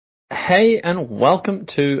Hey, and welcome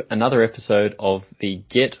to another episode of the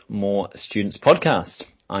Get More Students podcast.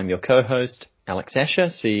 I'm your co-host, Alex Asher,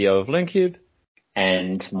 CEO of LearnCube.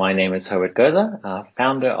 And my name is Herbert Goza,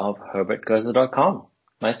 founder of herbertgoza.com.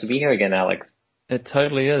 Nice to be here again, Alex. It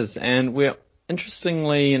totally is. And we're,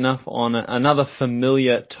 interestingly enough, on another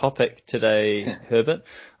familiar topic today, Herbert.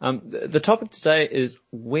 The topic today is,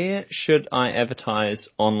 where should I advertise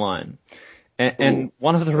online? And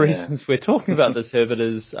one of the reasons we're talking about this, Herbert,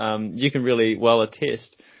 is you can really well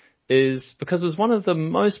attest, is because it was one of the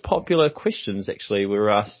most popular questions, actually, we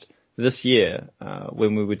were asked this year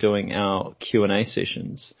when we were doing our Q&A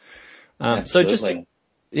sessions. So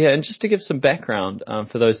just to give some background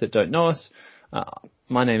for those that don't know us,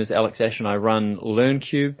 my name is Alex Asher and I run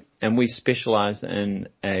LearnCube, and we specialize in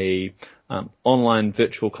a online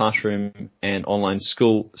virtual classroom and online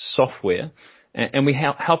school software. And we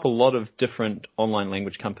help a lot of different online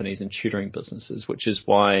language companies and tutoring businesses, which is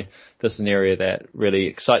why this is an area that really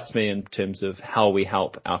excites me in terms of how we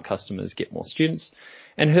help our customers get more students.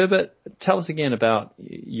 And Herbert, tell us again about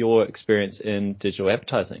your experience in digital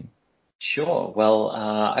advertising. Sure. Well,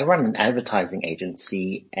 I run an advertising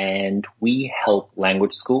agency, and we help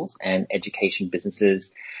language schools and education businesses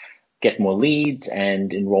get more leads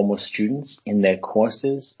and enroll more students in their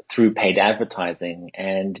courses through paid advertising.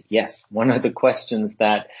 And yes, one of the questions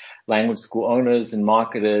that language school owners and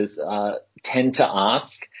marketers tend to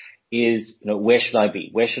ask is, where should I be?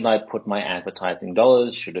 Where should I put my advertising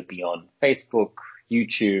dollars? Should it be on Facebook,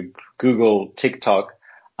 YouTube, Google, TikTok?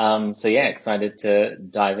 Excited to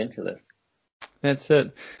dive into this. That's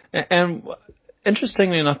it. And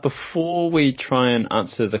interestingly enough, before we try and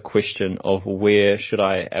answer the question of where should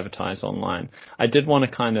I advertise online, I did want to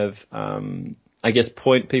kind of,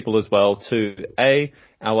 point people as well to our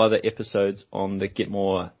other episodes on the Get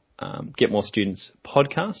More Students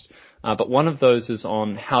podcast. But one of those is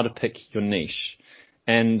on how to pick your niche.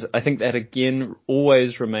 And I think that, again,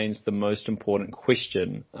 always remains the most important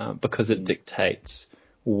question because it dictates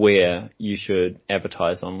where you should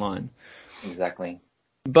advertise online. Exactly.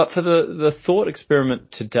 But for the thought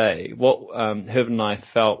experiment today, what Herb and I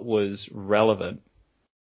felt was relevant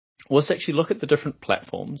was to actually look at the different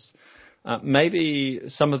platforms. Maybe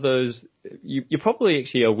some of those, you're probably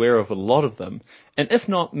actually aware of a lot of them. And if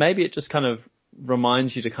not, maybe it just kind of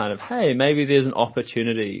reminds you to kind of, hey, maybe there's an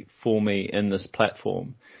opportunity for me in this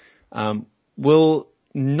platform. We'll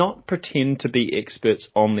not pretend to be experts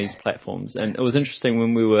on these platforms. And it was interesting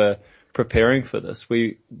when we were preparing for this,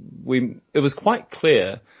 it was quite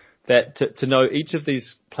clear that to know each of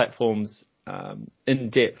these platforms in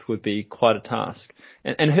depth would be quite a task.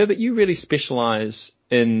 And Herbert, you really specialize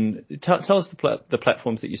in, tell us the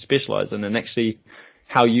platforms that you specialize in, and actually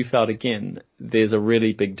how you felt, again, there's a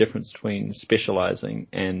really big difference between specializing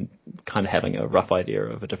and kind of having a rough idea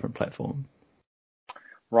of a different platform.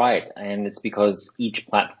 Right. And it's because each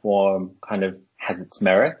platform kind of has its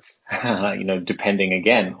merits, depending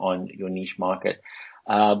again on your niche market.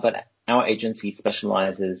 But our agency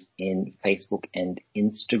specializes in Facebook and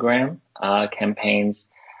Instagram campaigns.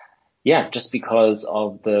 Yeah, just because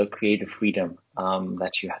of the creative freedom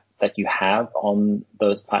that you have on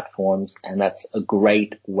those platforms, and that's a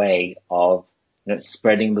great way of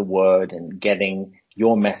spreading the word and getting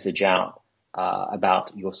your message out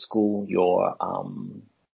about your school, your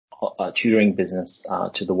tutoring business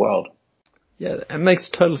to the world. Yeah, it makes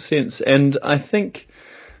total sense. And I think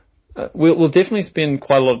we'll definitely spend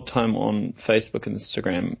quite a lot of time on Facebook and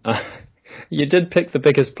Instagram. You did pick the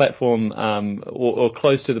biggest platform, or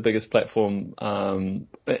close to the biggest platform,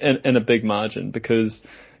 in a big margin, because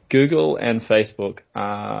Google and Facebook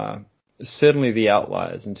are certainly the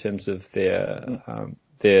outliers in terms of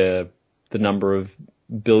the number of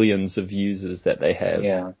billions of users that they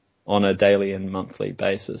have on a daily and monthly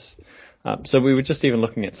basis. So we were just even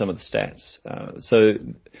looking at some of the stats.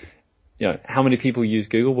 How many people use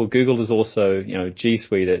Google? Well, Google is also, G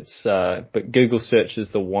Suite. But Google Search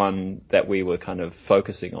is the one that we were kind of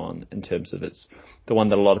focusing on in terms of it's the one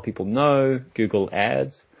that a lot of people know, Google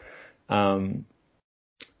Ads.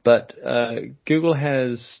 But Google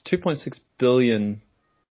has 2.6 billion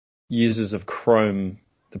users of Chrome,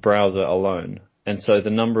 the browser alone. And so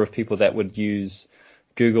the number of people that would use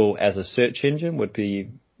Google as a search engine would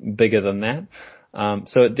be bigger than that.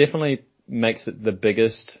 So it definitely makes it the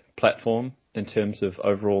biggest platform in terms of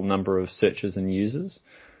overall number of searches and users.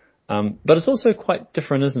 But it's also quite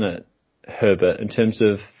different, isn't it, Herbert, in terms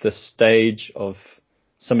of the stage of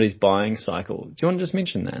somebody's buying cycle? Do you want to just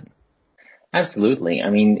mention that? Absolutely. I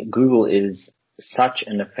mean, Google is such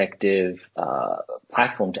an effective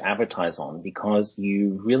platform to advertise on because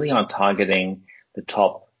you really are targeting the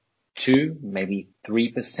top 2, maybe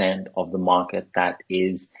 3% of the market that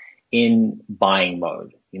is in buying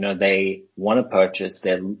mode. They want to purchase,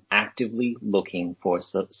 they're actively looking for a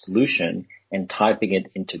solution and typing it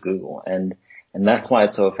into Google. And that's why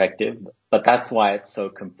it's so effective, but that's why it's so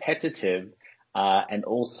competitive. And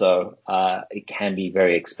also, it can be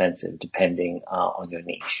very expensive depending on your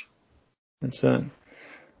niche. That's it.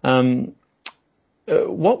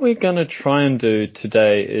 What we're going to try and do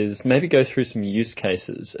today is maybe go through some use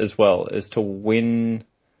cases as well as to when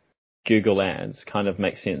Google Ads kind of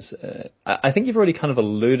makes sense. I think you've already kind of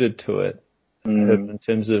alluded to it in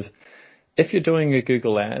terms of if you're doing a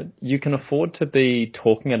Google ad, you can afford to be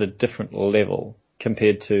talking at a different level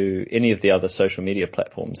compared to any of the other social media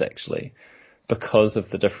platforms, actually, because of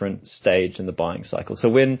the different stage in the buying cycle.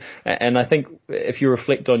 So and I think if you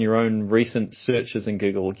reflect on your own recent searches in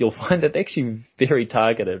Google, you'll find that they're actually very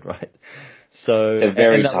targeted, right? So they're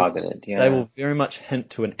very targeted. Yeah, they will very much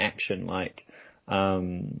hint to an action like,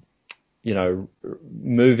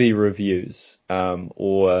 movie reviews,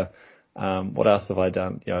 or what else have I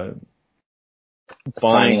done?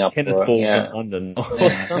 Buying tennis balls in London or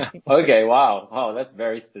something. Okay, wow. Oh, that's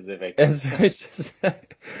very specific. It's very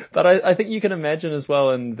specific. But I think you can imagine as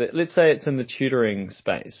well, let's say it's in the tutoring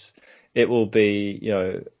space. It will be,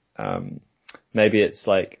 maybe it's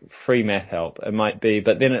like free math help. It might be,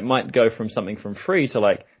 but then it might go from something from free to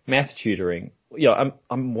like math tutoring.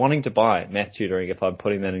 I'm wanting to buy math tutoring if I'm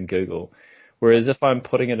putting that in Google. Whereas if I'm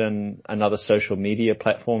putting it in another social media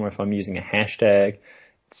platform, or if I'm using a hashtag,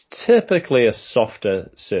 it's typically a softer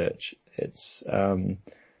search. It's and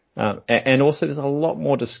also there's a lot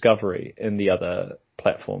more discovery in the other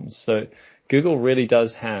platforms. So Google really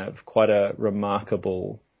does have quite a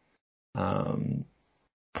remarkable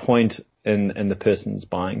point in the person's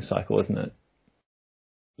buying cycle, isn't it?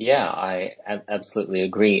 Yeah, I absolutely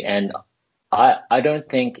agree. And I don't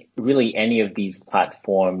think really any of these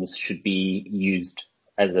platforms should be used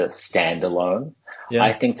as a standalone. Yeah.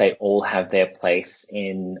 I think they all have their place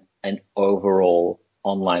in an overall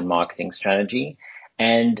online marketing strategy.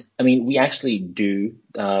 And I mean, we actually do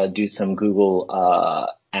some Google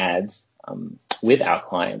ads with our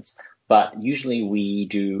clients, but usually we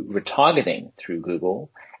do retargeting through Google.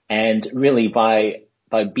 And really by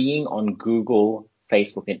being on Google,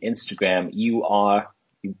 Facebook, and Instagram, you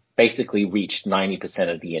basically reached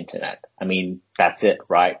 90% of the internet. I mean, that's it,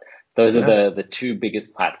 right? Those are the two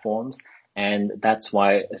biggest platforms. And that's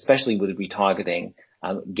why, especially with retargeting,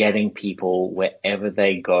 getting people wherever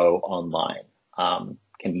they go online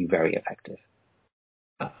can be very effective.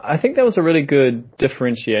 I think that was a really good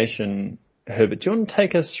differentiation, Herbert. Do you want to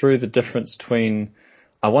take us through the difference between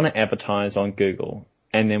I want to advertise on Google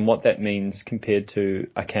and then what that means compared to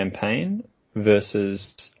a campaign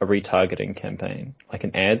versus a retargeting campaign, like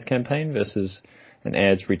an ads campaign versus an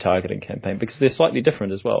ads retargeting campaign, because they're slightly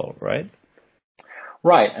different as well, right?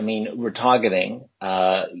 Right. I mean, retargeting,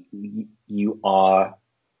 you are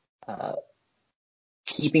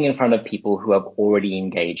keeping in front of people who have already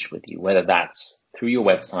engaged with you, whether that's through your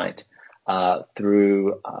website,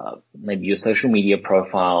 through maybe your social media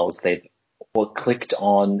profiles, they've clicked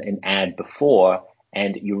on an ad before,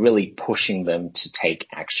 and you're really pushing them to take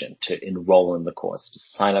action, to enroll in the course, to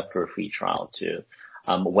sign up for a free trial, to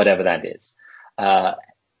whatever that is.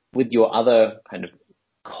 With your other kind of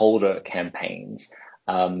colder campaigns,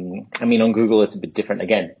 I mean, on Google, it's a bit different.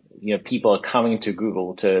 Again, people are coming to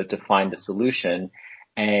Google to find a solution,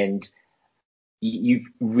 and you've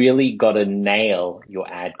really got to nail your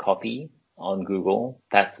ad copy on Google.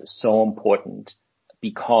 That's so important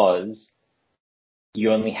because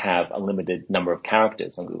you only have a limited number of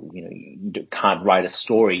characters on Google. You can't write a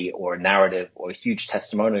story or a narrative or a huge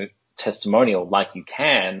testimonial like you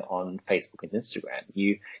can on Facebook and Instagram.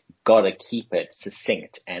 You got to keep it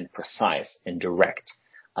succinct and precise and direct,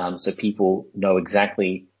 so people know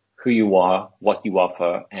exactly who you are, what you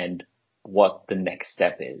offer, and what the next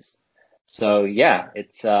step is. So yeah,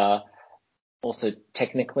 it's also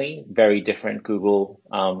technically very different, Google,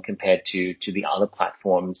 compared to the other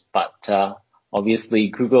platforms, but obviously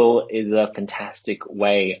Google is a fantastic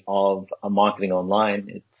way of marketing online.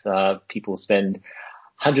 It's people spend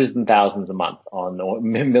hundreds and thousands a month or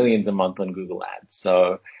millions a month on Google Ads.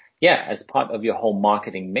 So yeah, as part of your whole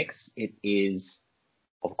marketing mix, it is,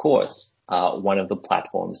 of course, one of the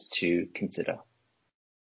platforms to consider.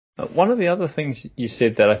 One of the other things you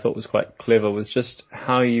said that I thought was quite clever was just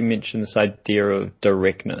how you mentioned this idea of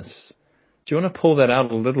directness. Do you want to pull that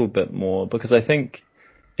out a little bit more? Because I think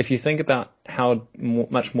if you think about how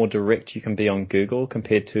much more direct you can be on Google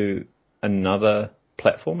compared to another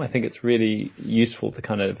platform, I think it's really useful to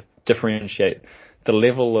kind of differentiate the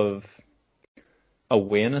level of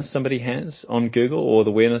awareness somebody has on Google, or the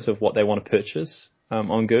awareness of what they want to purchase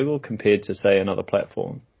on Google compared to, say, another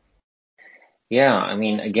platform? Yeah, I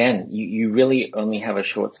mean, again, you really only have a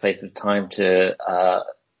short space of time to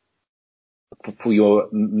for your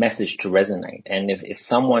message to resonate. And if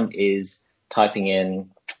someone is typing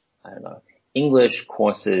in, I don't know, English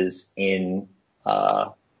courses in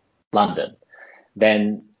London,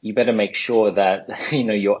 then you better make sure that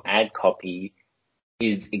your ad copy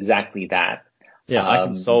is exactly that. Yeah, I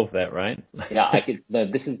can solve that, right? Yeah, I could. No,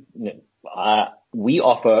 this is. We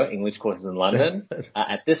offer English courses in London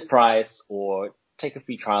at this price, or take a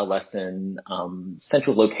free trial lesson,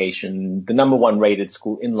 central location, the #1 rated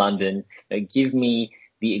school in London. Give me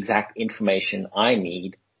the exact information I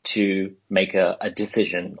need to make a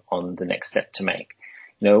decision on the next step to make.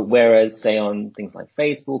 Whereas say on things like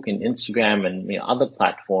Facebook and Instagram and other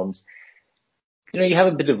platforms, you have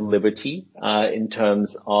a bit of liberty in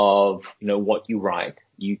terms of what you write.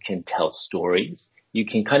 You can tell stories. You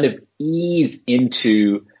can kind of ease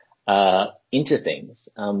into things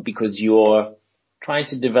because you're trying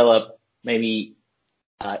to develop maybe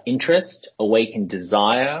interest, awaken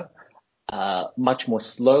desire much more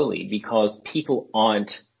slowly, because people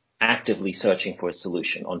aren't actively searching for a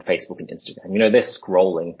solution on Facebook and Instagram. They're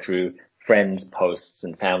scrolling through friends' posts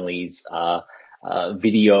and families'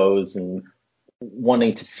 videos and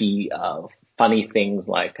wanting to see funny things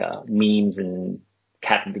like memes and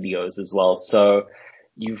cat videos as well. So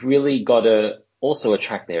you've really got to also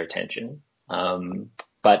attract their attention,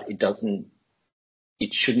 but it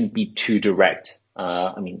shouldn't be too direct.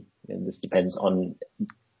 This depends on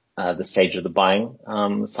the stage of the buying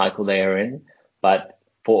cycle they are in, but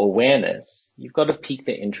for awareness, you've got to pique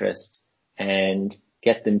their interest and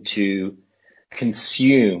get them to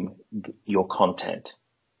consume your content.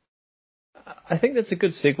 I think that's a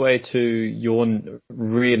good segue to your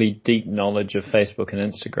really deep knowledge of Facebook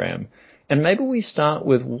and Instagram. And maybe we start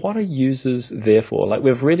with, what are users there for? Like,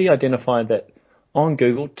 we've really identified that on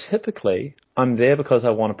Google, typically, I'm there because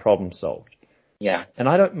I want a problem solved. Yeah. And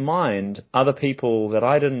I don't mind other people that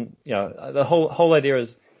I didn't, the whole idea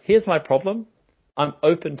is, here's my problem. I'm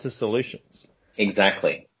open to solutions.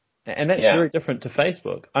 Exactly. And that's very different to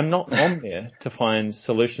Facebook. I'm not on there to find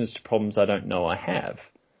solutions to problems I don't know I have.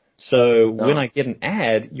 So when I get an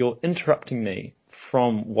ad, you're interrupting me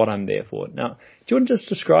from what I'm there for. Now, do you want to just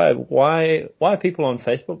describe why are people on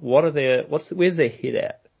Facebook? Where's their head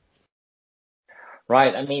at?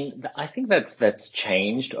 Right. I mean, I think that's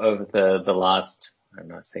changed over the last, I don't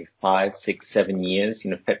know, say 5, 6, 7 years.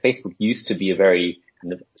 Facebook used to be a very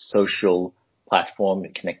kind of social platform,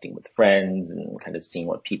 connecting with friends and kind of seeing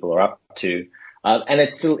what people are up to. And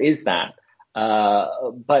it still is that.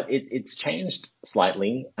 But it's changed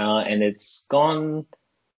slightly, and it's gone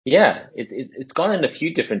in a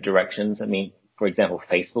few different directions. I mean, for example,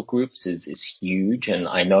 Facebook groups is huge, and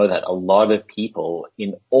I know that a lot of people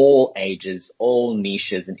in all ages, all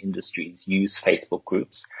niches and industries use Facebook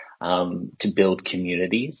groups to build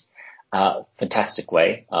communities. Fantastic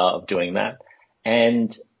way of doing that,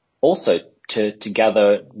 and also to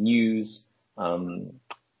gather news,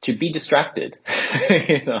 to be distracted.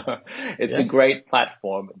 It's a great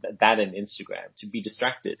platform, that and Instagram, to be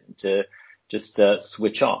distracted and to just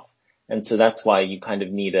switch off. And so that's why you kind of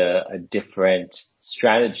need a different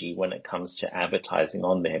strategy when it comes to advertising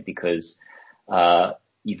on there, because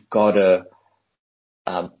you've got to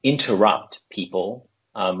interrupt people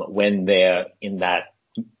when they're in that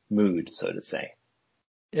mood, so to say.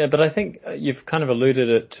 Yeah, but I think you've kind of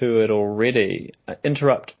alluded to it already.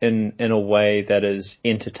 Interrupt in a way that is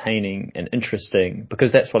entertaining and interesting,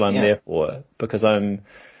 because that's what I'm there for. Because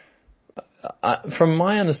from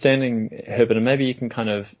my understanding, Herbert, and maybe you can kind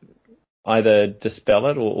of either dispel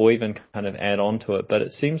it or even kind of add on to it, but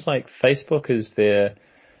it seems like Facebook is there,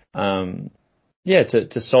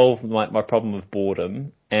 to solve my problem of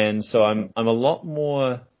boredom. And so I'm a lot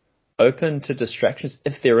more open to distractions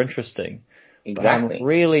if they're interesting. Exactly. But I'm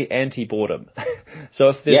really anti-boredom. So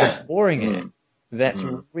if there's a boring ad, that's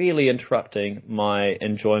really interrupting my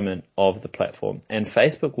enjoyment of the platform. And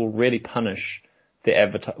Facebook will really punish the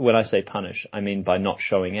when I say punish, I mean by not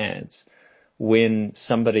showing ads, when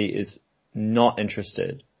somebody is not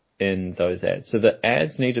interested in those ads. So the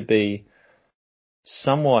ads need to be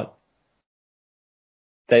somewhat,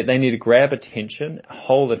 they need to grab attention,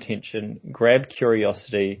 hold attention, grab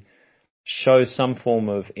curiosity, show some form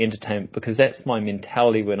of entertainment, because that's my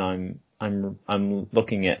mentality when I'm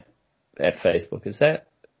looking at Facebook. Is that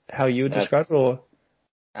how you would describe it, or?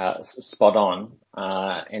 Spot on.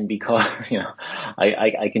 And because,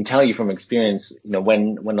 I can tell you from experience,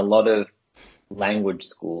 when a lot of language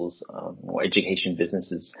schools or education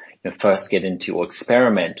businesses first get into or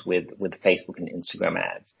experiment with Facebook and Instagram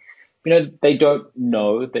ads, they don't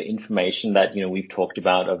know the information that we've talked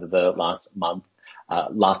about over the last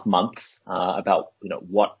months about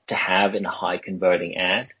what to have in a high converting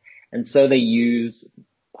ad, and so they use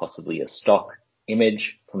possibly a stock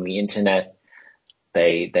image from the internet.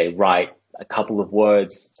 They write a couple of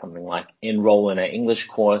words, something like enroll in an English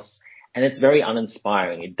course, and it's very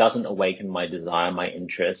uninspiring. It doesn't awaken my desire, my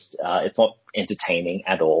interest. It's not entertaining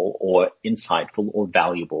at all or insightful or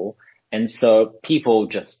valuable. And so people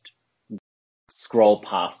just scroll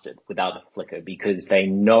past it without a flicker because they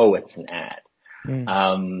know it's an ad.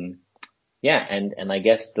 Yeah. And I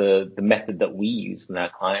guess the method that we use with our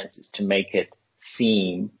clients is to make it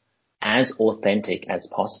seem as authentic as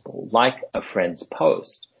possible, like a friend's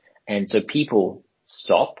post. And so people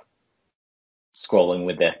stop scrolling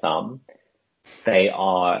with their thumb.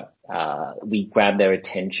 We grab their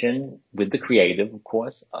attention with the creative, of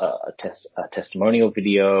course, a testimonial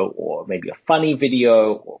video or maybe a funny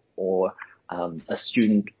video or a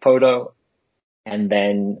student photo. And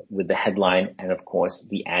then with the headline and of course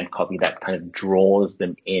the ad copy that kind of draws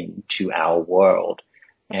them into our world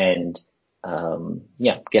and,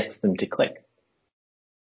 gets them to click.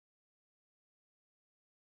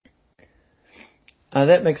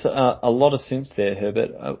 That makes a lot of sense there,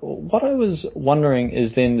 Herbert. What I was wondering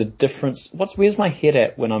is then the difference. Where's my head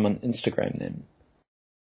at when I'm on Instagram then?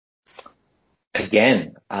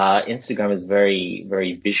 Again, Instagram is very,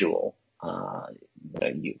 very visual,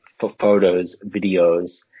 for photos,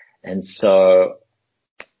 videos. And so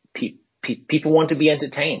people want to be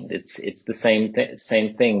entertained. It's the same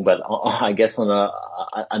thing, but I guess on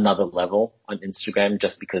another level on Instagram,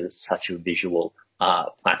 just because it's such a visual,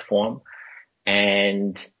 platform.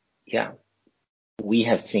 And yeah, we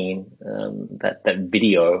have seen that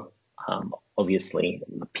video. Obviously,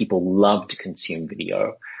 people love to consume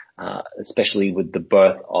video, especially with the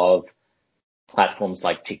birth of platforms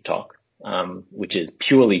like TikTok, which is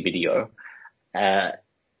purely video.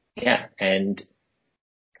 And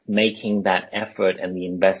making that effort and the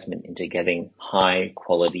investment into getting high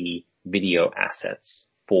quality video assets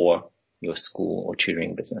for your school or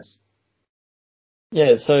tutoring business.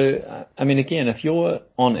 Yeah, so, I mean, again, if you're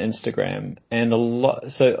on Instagram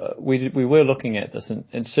we were looking at this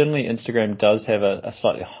and certainly Instagram does have a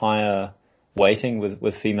slightly higher weighting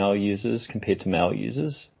with female users compared to male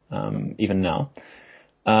users, even now.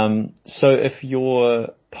 So if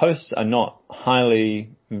your posts are not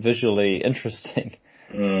highly visually interesting,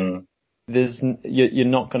 you're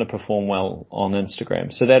not going to perform well on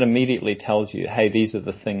Instagram. So that immediately tells you, hey, these are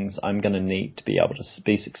the things I'm going to need to be able to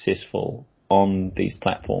be successful on these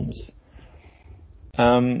platforms.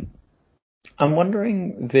 I'm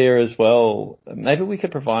wondering there as well, maybe we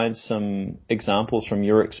could provide some examples from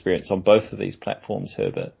your experience on both of these platforms,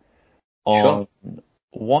 Herbert, on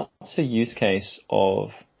what's a use case of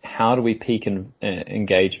how do we peak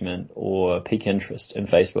engagement or peak interest in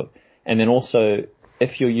Facebook? And then also,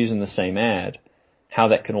 if you're using the same ad, how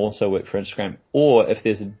that can also work for Instagram, or if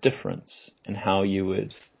there's a difference in how you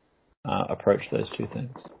would approach those two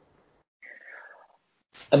things.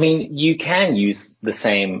 I mean, you can use the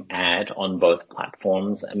same ad on both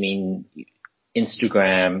platforms. I mean,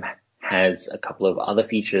 Instagram has a couple of other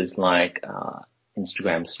features like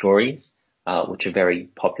Instagram Stories, which are very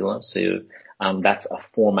popular. So that's a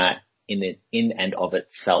format in and of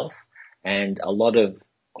itself, and a lot of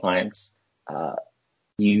clients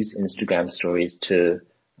use Instagram Stories to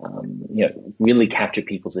really capture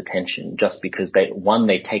people's attention, just because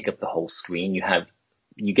they take up the whole screen.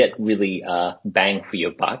 You get really bang for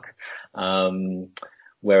your buck.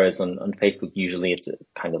 Whereas on Facebook, usually it's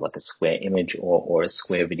kind of like a square image or a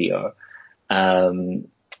square video. I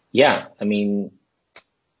mean,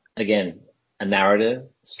 again, a narrative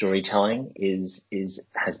storytelling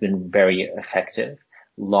has been very effective.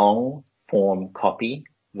 Long form copy,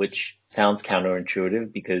 which sounds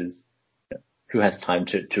counterintuitive because who has time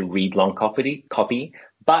to read long copy?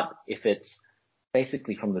 But if it's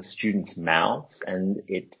basically from the students' mouths and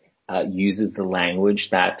it uses the language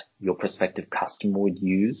that your prospective customer would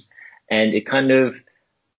use, and it kind of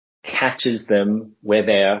catches them where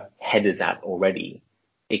their head is at already,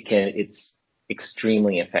 it's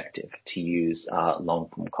extremely effective to use long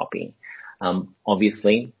form copy.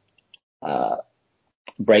 Obviously,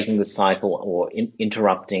 breaking the cycle or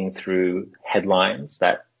interrupting through headlines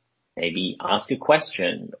that maybe ask a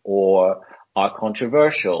question or are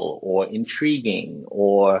controversial or intriguing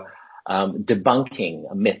or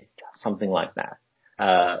debunking a myth, something like that.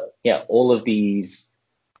 All of these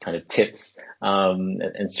kind of tips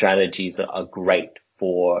and strategies are great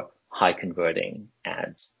for high converting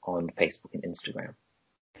ads on Facebook and Instagram.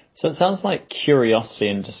 So it sounds like curiosity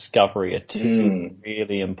and discovery are two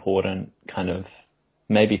really important kind of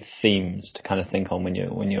maybe themes to kind of think on when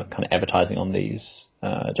you're kind of advertising on these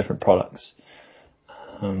different products.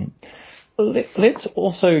 Let's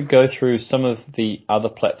also go through some of the other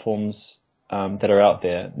platforms that are out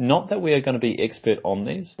there. Not that we are going to be expert on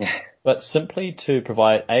these, but simply to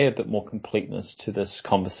provide a bit more completeness to this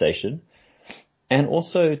conversation. And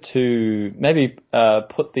also to maybe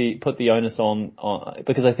put the onus on,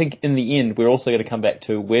 because I think in the end we're also going to come back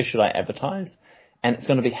to where should I advertise, and it's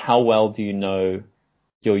going to be how well do you know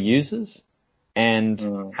your users,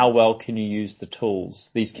 and how well can you use the tools,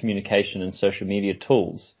 these communication and social media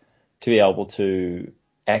tools, to be able to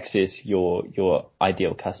access your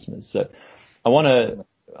ideal customers. So I want to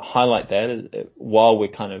highlight that while we're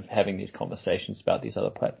kind of having these conversations about these other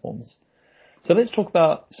platforms. So let's talk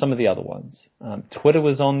about some of the other ones. Twitter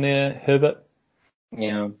was on there, Herbert.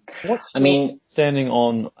 Yeah. What's your standing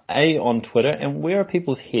on Twitter, and where are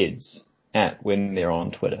people's heads at when they're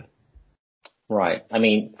on Twitter? Right. I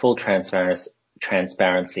mean, full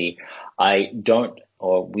transparency. We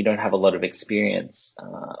don't have a lot of experience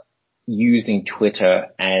using Twitter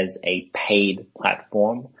as a paid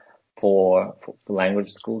platform for language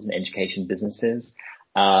schools and education businesses.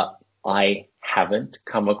 I haven't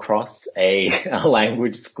come across a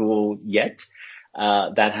language school yet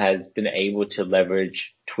that has been able to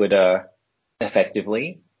leverage Twitter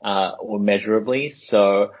effectively or measurably.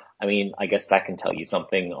 So, I mean, I guess that can tell you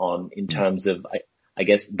something in terms of, I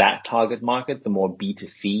guess, that target market, the more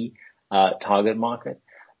B2C target market.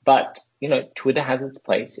 But, Twitter has its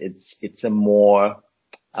place. It's a more,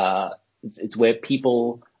 it's where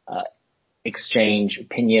people exchange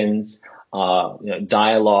opinions,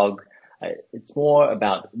 dialogue. It's more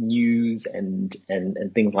about news and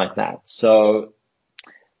things like that. So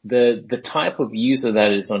the type of user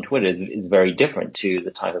that is on Twitter is very different to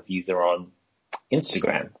the type of user on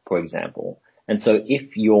Instagram, for example. And so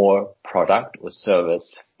if your product or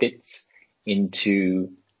service fits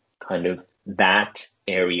into kind of that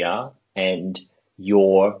area and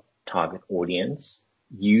your target audience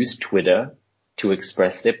use Twitter to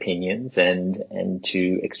express their opinions and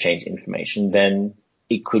to exchange information, then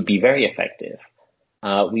it could be very effective.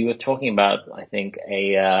 We were talking about, I think,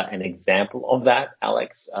 an example of that,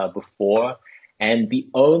 Alex, before, and the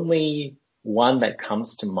only one that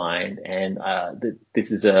comes to mind, and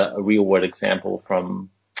this is a real world example from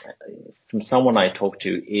someone I talked to,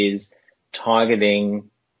 is targeting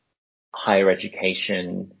higher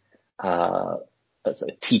education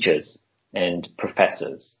teachers and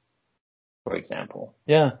professors, for example.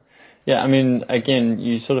 Yeah. I mean, again,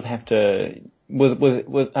 you sort of have to.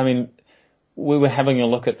 I mean, we were having a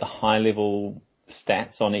look at the high level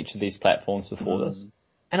stats on each of these platforms before this,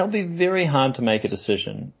 and it'll be very hard to make a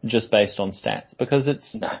decision just based on stats because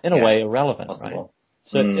it's in a way irrelevant, possible.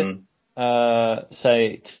 Right? So if,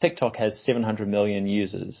 say TikTok has 700 million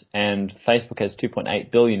users and Facebook has 2.8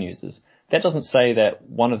 billion users, that doesn't say that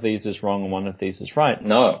one of these is wrong and one of these is right.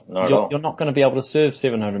 No, not at all. You're not going to be able to serve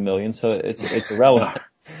 700 million, so it's irrelevant.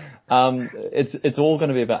 It's all going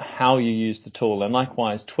to be about how you use the tool. And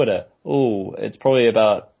likewise, Twitter, it's probably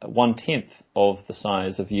about 1/10 of the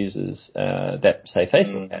size of users that, say,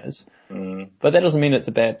 Facebook has. But that doesn't mean it's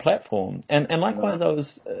a bad platform. And likewise,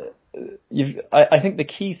 I think the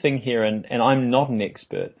key thing here, and I'm not an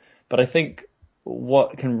expert, but I think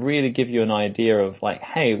what can really give you an idea of like,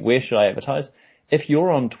 hey, where should I advertise? If you're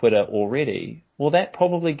on Twitter already, well, that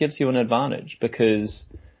probably gives you an advantage because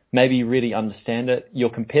maybe you really understand it. Your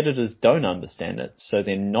competitors don't understand it, so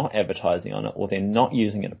they're not advertising on it or they're not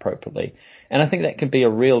using it appropriately. And I think that can be a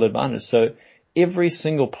real advantage. So every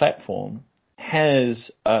single platform has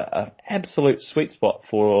an absolute sweet spot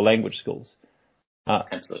for language schools.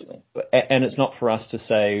 Absolutely. And it's not for us to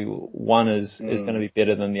say one is going to be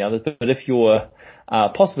better than the other. But if you're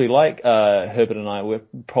possibly like Herbert and I, we're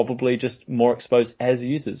probably just more exposed as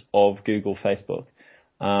users of Google, Facebook,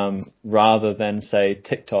 rather than, say,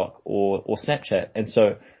 TikTok or Snapchat. And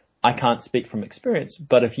so I can't speak from experience.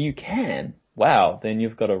 But if you can, wow, then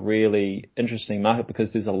you've got a really interesting market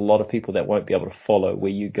because there's a lot of people that won't be able to follow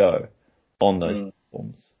where you go on those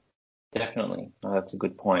platforms. Definitely. Oh, that's a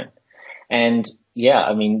good point. And yeah,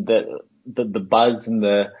 I mean, the buzz in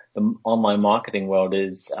the online marketing world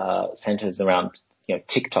is centers around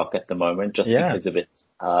TikTok at the moment, just because of its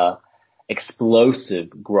explosive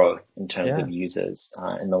growth in terms of users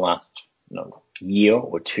in the last year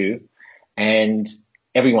or two, and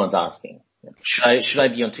everyone's asking, should I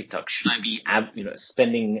be on TikTok? Should I be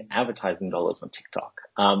spending advertising dollars on TikTok?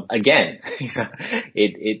 Again,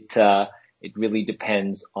 It really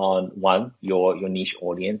depends on one, your niche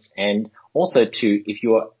audience, and also two, if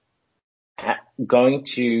you're going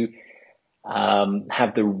to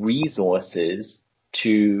have the resources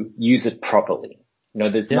to use it properly.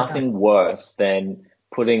 There's nothing worse than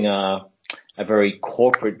putting a very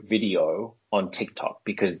corporate video on TikTok,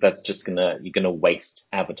 because that's just you're gonna waste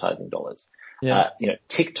advertising dollars. Yeah.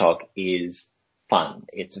 TikTok is fun.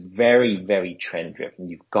 It's very, very trend driven.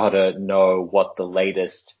 You've got to know what the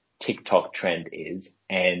latest TikTok trend is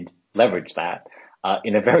and leverage that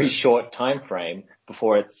in a very short time frame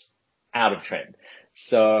before it's out of trend.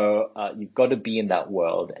 So you've got to be in that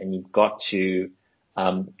world, and you've got to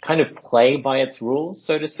kind of play by its rules,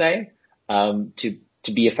 so to say, to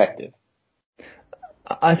be effective.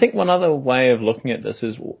 I think one other way of looking at this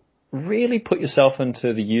is really put yourself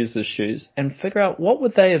into the user's shoes and figure out what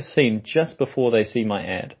would they have seen just before they see my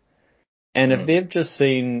ad. And if they've just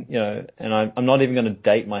seen, and I'm not even going to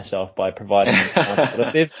date myself by providing an example,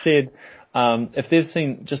 but if they've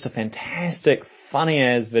seen just a fantastic, funny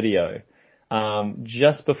ass video,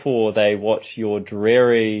 just before they watch your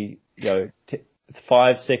dreary,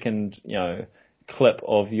 5-second, clip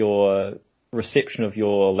of your reception of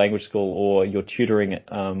your language school or your tutoring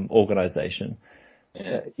organization,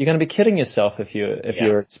 you're going to be kidding yourself if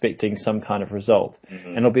you're expecting some kind of result.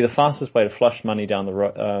 And it'll be the fastest way to flush money down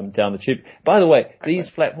the tube. By the way, these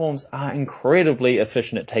platforms are incredibly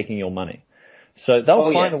efficient at taking your money, so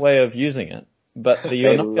they'll find a way of using it, but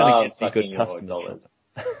you're not going to get any good customers.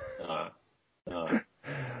 No.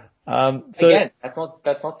 Again, that's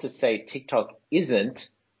not to say TikTok isn't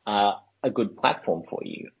a good platform for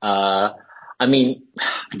you.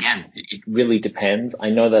 Again, it really depends. I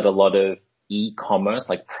know that a lot of e-commerce,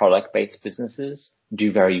 like product-based businesses,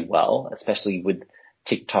 do very well, especially with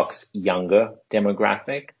TikTok's younger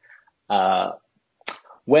demographic.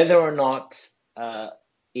 Whether or not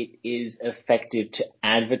it is effective to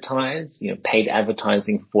advertise, paid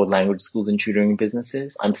advertising for language schools and tutoring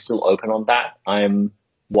businesses, I'm still open on that. I'm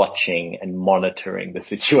watching and monitoring the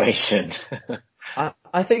situation.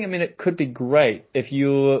 I think, it could be great if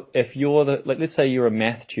you're let's say you're a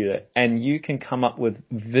math tutor and you can come up with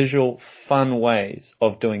visual, fun ways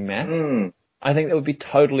of doing math. I think that would be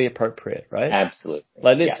totally appropriate, right? Absolutely.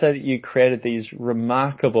 Let's say that you created these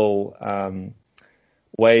remarkable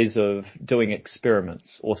ways of doing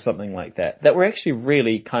experiments or something like that were actually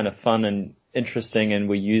really kind of fun and interesting, and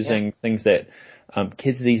we're using things that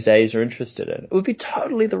kids these days are interested in. It would be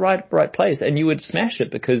totally the right place, and you would smash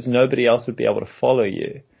it because nobody else would be able to follow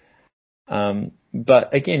you.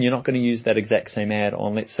 But again, you're not going to use that exact same ad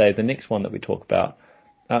on, let's say, the next one that we talk about,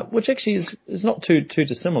 which actually is not too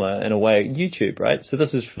dissimilar in a way, YouTube, right? So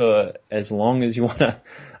this is for as long as you want to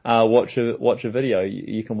watch a video,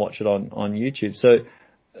 you can watch it on YouTube. So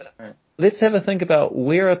let's have a think about,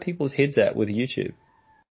 where are people's heads at with YouTube?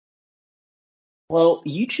 Well,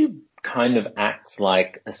 YouTube kind of acts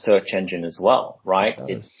like a search engine as well, right?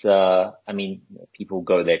 It's, people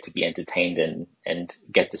go there to be entertained and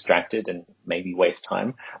get distracted and maybe waste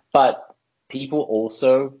time, but people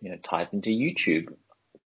also, type into YouTube,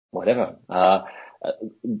 whatever,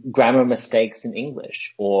 grammar mistakes in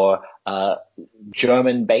English, or,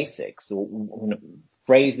 German basics, or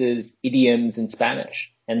phrases, idioms in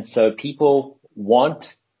Spanish. And so people want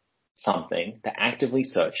something, they're actively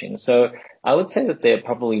searching. So I would say that they're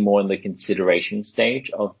probably more in the consideration stage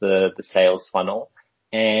of the sales funnel.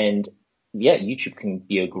 And YouTube can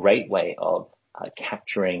be a great way of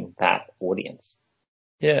capturing that audience.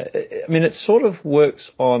 Yeah, it sort of works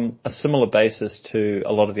on a similar basis to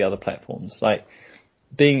a lot of the other platforms. Like,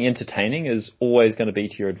 being entertaining is always going to be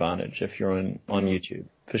to your advantage if you're on YouTube,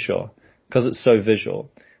 for sure, because it's so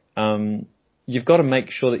visual. You've got to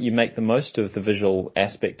make sure that you make the most of the visual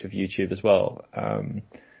aspect of YouTube as well.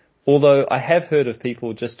 Although I have heard of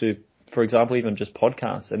people just do, for example, even just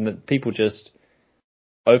podcasts, and that people just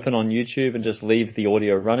open on YouTube and just leave the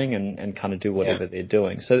audio running and kind of do whatever they're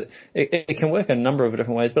doing. So it can work a number of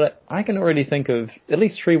different ways, but I can already think of at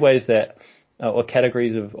least 3 ways that, or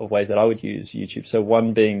categories of ways that I would use YouTube. So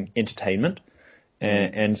one being entertainment,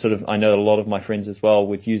 and sort of, I know a lot of my friends as well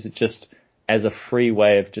would use it just as a free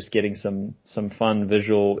way of just getting some fun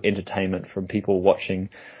visual entertainment from people watching,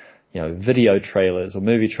 video trailers or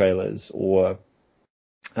movie trailers, or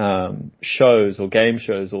shows or game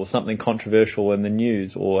shows, or something controversial in the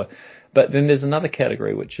news. But then there's another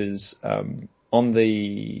category which is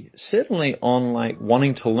certainly on like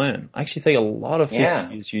wanting to learn. I actually think a lot of people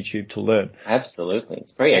use YouTube to learn. Absolutely.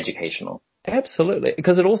 It's very educational. Absolutely,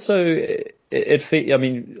 because it also I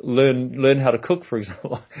mean, learn how to cook, for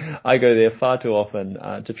example. I go there far too often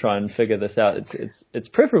to try and figure this out. It's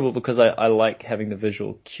preferable because I like having the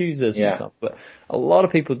visual cues and Yeah. stuff. But a lot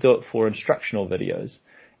of people do it for instructional videos,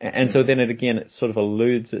 and so then it sort of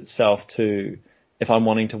alludes itself to, if I'm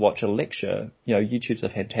wanting to watch a lecture, YouTube's a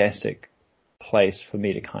fantastic place for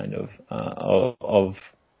me to kind of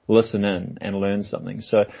listen in and learn something.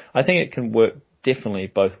 So I think it can work definitely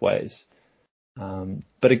both ways.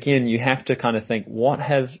 But again, you have to kind of think, what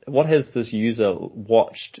has this user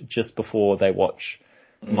watched just before they watch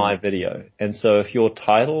my video? And so if your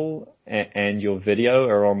title and your video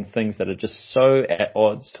are on things that are just so at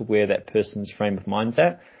odds to where that person's frame of mind's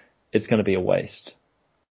at, it's going to be a waste.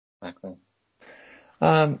 Exactly.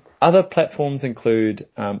 Other platforms include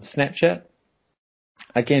Snapchat.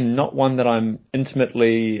 Again, not one that I'm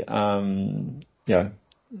intimately,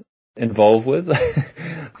 involved with,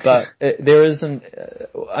 but there isn't.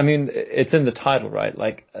 I mean, it's in the title, right?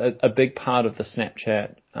 Like a big part of the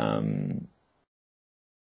Snapchat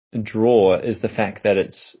draw is the fact that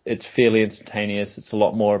it's fairly instantaneous. It's a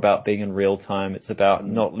lot more about being in real time. It's about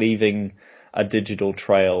not leaving a digital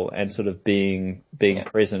trail and sort of being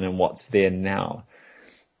present in what's there now.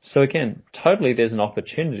 So again, totally, there's an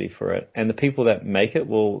opportunity for it, and the people that make it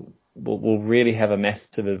will really have a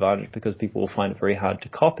massive advantage because people will find it very hard to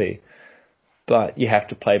copy. But you have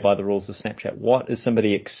to play by the rules of Snapchat. What is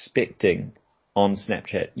somebody expecting on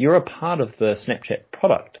Snapchat? You're a part of the Snapchat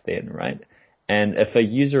product then, right? And if a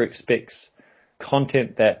user expects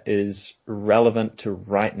content that is relevant to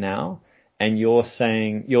right now, and you're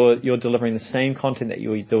saying you're delivering the same content that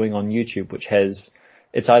you're doing on YouTube, which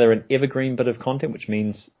it's either an evergreen bit of content, which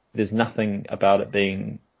means there's nothing about it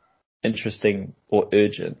being interesting or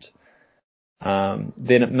urgent,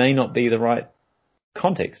 then it may not be the right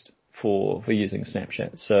context for using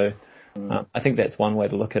Snapchat. So I think that's one way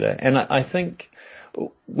to look at it. And I think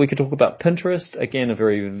we could talk about Pinterest, again, a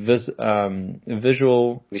very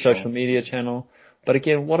visual social media channel. But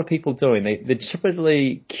again, what are people doing? They're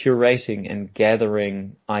typically curating and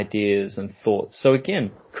gathering ideas and thoughts. So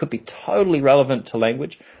again, could be totally relevant to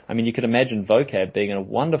language. I mean, you could imagine vocab being a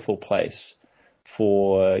wonderful place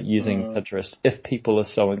for using Pinterest if people are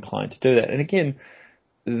so inclined to do that. And again,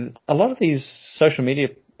 a lot of these social media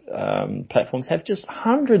platforms have just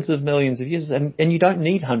hundreds of millions of users, and you don't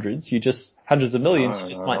need hundreds. Hundreds of millions, you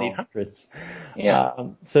just might need hundreds. Yeah.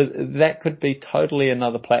 So that could be totally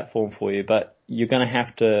another platform for you, but you're going to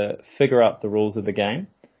have to figure out the rules of the game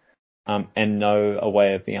and know a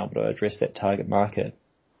way of being able to address that target market.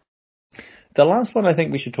 The last one I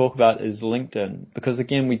think we should talk about is LinkedIn, because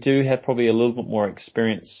again, we do have probably a little bit more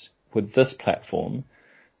experience with this platform.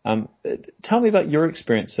 Tell me about your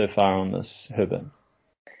experience so far on this, Herbert.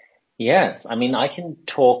 Yes, I mean, I can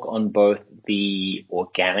talk on both the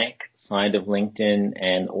organic side of LinkedIn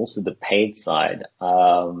and also the paid side.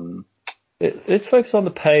 Let's focus on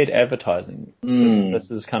the paid advertising. So this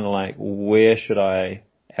is kind of like, where should I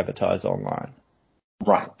advertise online?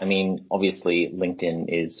 Right. I mean, obviously, LinkedIn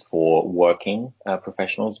is for working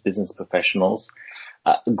professionals, business professionals.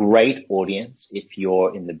 A great audience if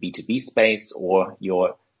you're in the B2B space or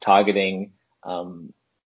you're targeting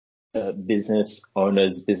business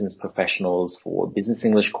owners, business professionals for business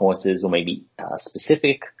English courses, or maybe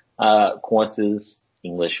specific courses,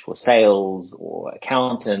 English for sales or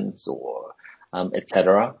accountants or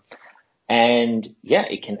etc. And yeah,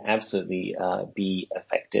 it can absolutely be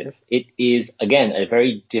effective. It is, again, a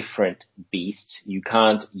very different beast. You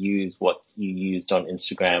can't use what you used on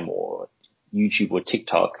Instagram or YouTube or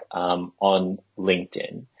TikTok on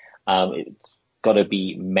LinkedIn. It's got to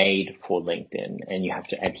be made for LinkedIn, and you have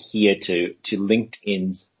to adhere to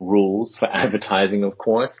LinkedIn's rules for advertising, of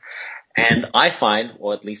course. And I find,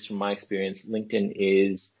 or at least from my experience, LinkedIn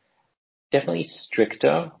is definitely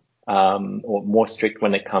stricter, or more strict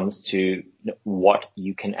when it comes to what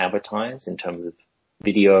you can advertise in terms of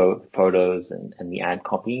video, photos, and the ad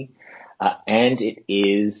copy. And it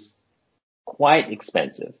is quite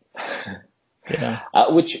expensive. Yeah.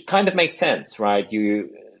 Which kind of makes sense, right? You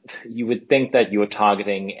would think that you're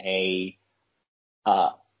targeting a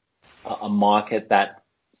market that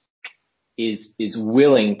is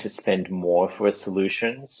willing to spend more for a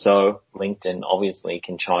solution. So LinkedIn obviously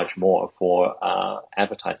can charge more for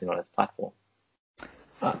advertising on its platform.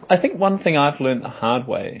 I think one thing I've learned the hard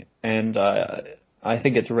way, and I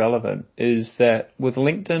think it's relevant, is that with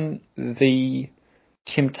LinkedIn, the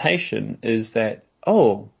temptation is that,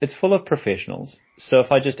 it's full of professionals. So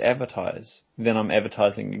if I just advertise, then I'm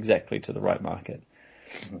advertising exactly to the right market.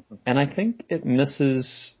 And I think it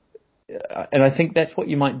misses and I think that's what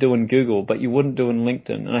you might do in Google, but you wouldn't do in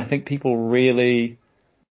LinkedIn. And I think people really,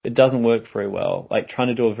 it doesn't work very well. Like trying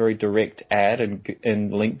to do a very direct ad in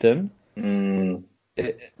LinkedIn.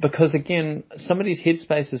 Because again, somebody's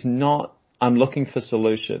headspace is not, I'm looking for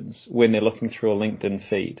solutions when they're looking through a LinkedIn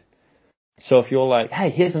feed. So if you're like, hey,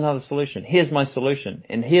 here's another solution, here's my solution,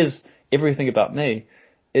 and here's everything about me,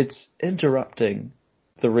 it's interrupting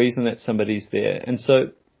the reason that somebody's there. And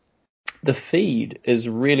so the feed is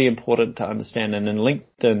really important to understand. And in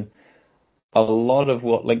LinkedIn, a lot of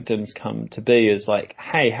what LinkedIn's come to be is like,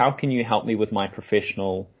 hey, how can you help me with my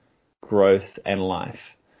professional growth and life?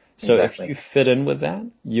 So Exactly. If you fit in with that,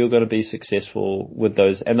 you're going to be successful with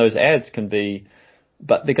those. And those ads can be,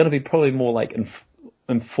 but they're going to be probably more like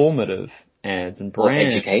informative ads and brand.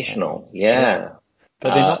 Or educational, yeah.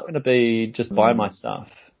 But they're not going to be just buy my stuff.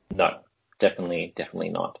 No, definitely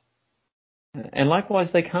not. And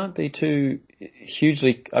likewise, they can't be too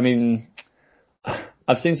hugely, I mean,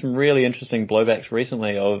 I've seen some really interesting blowbacks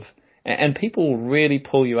recently and people really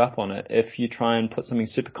pull you up on it if you try and put something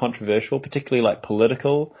super controversial, particularly like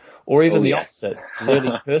political, or even the opposite, really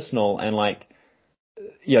personal, and like,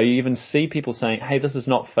 you even see people saying, hey, this is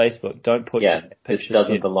not Facebook, don't put this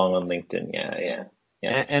doesn't belong on LinkedIn, yeah.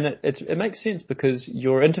 And it makes sense because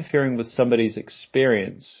you're interfering with somebody's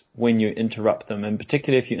experience when you interrupt them, and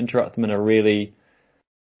particularly if you interrupt them in a really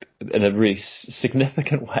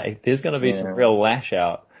significant way, there's going to be some real lash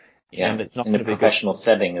out. Yeah, and it's not in a professional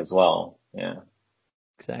setting as well. Yeah,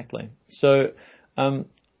 exactly. So,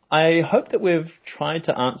 I hope that we've tried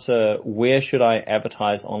to answer where should I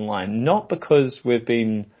advertise online, not because we've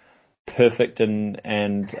been perfect and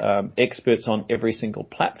experts on every single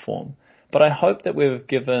platform, but I hope that we've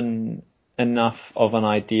given enough of an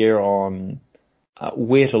idea on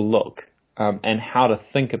where to look and how to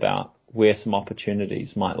think about where some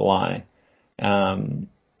opportunities might lie.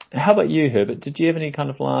 How about you, Herbert? Did you have any kind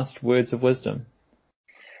of last words of wisdom?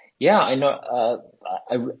 Yeah, I know.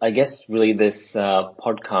 I guess really this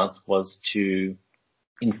podcast was to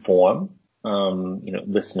inform,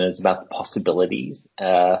 listeners about the possibilities,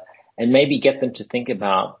 and maybe get them to think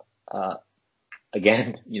about,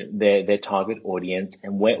 again, their target audience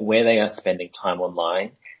and where they are spending time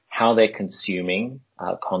online, how they're consuming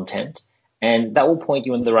content, and that will point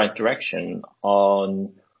you in the right direction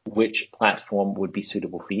on which platform would be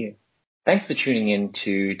suitable for you. Thanks for tuning in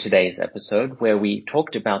to today's episode where we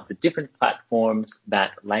talked about the different platforms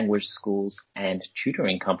that language schools and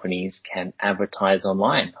tutoring companies can advertise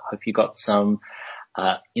online. Hope you got some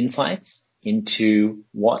insights into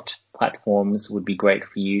what platforms would be great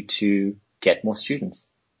for you to get more students.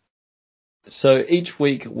 So each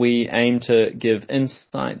week we aim to give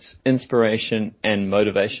insights, inspiration, and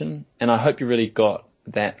motivation. And I hope you really got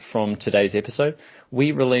that from today's episode.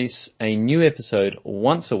 We release a new episode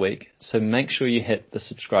once a week, so make sure you hit the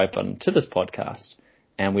subscribe button to this podcast.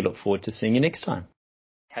 And we look forward to seeing you next time.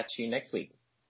 Catch you next week.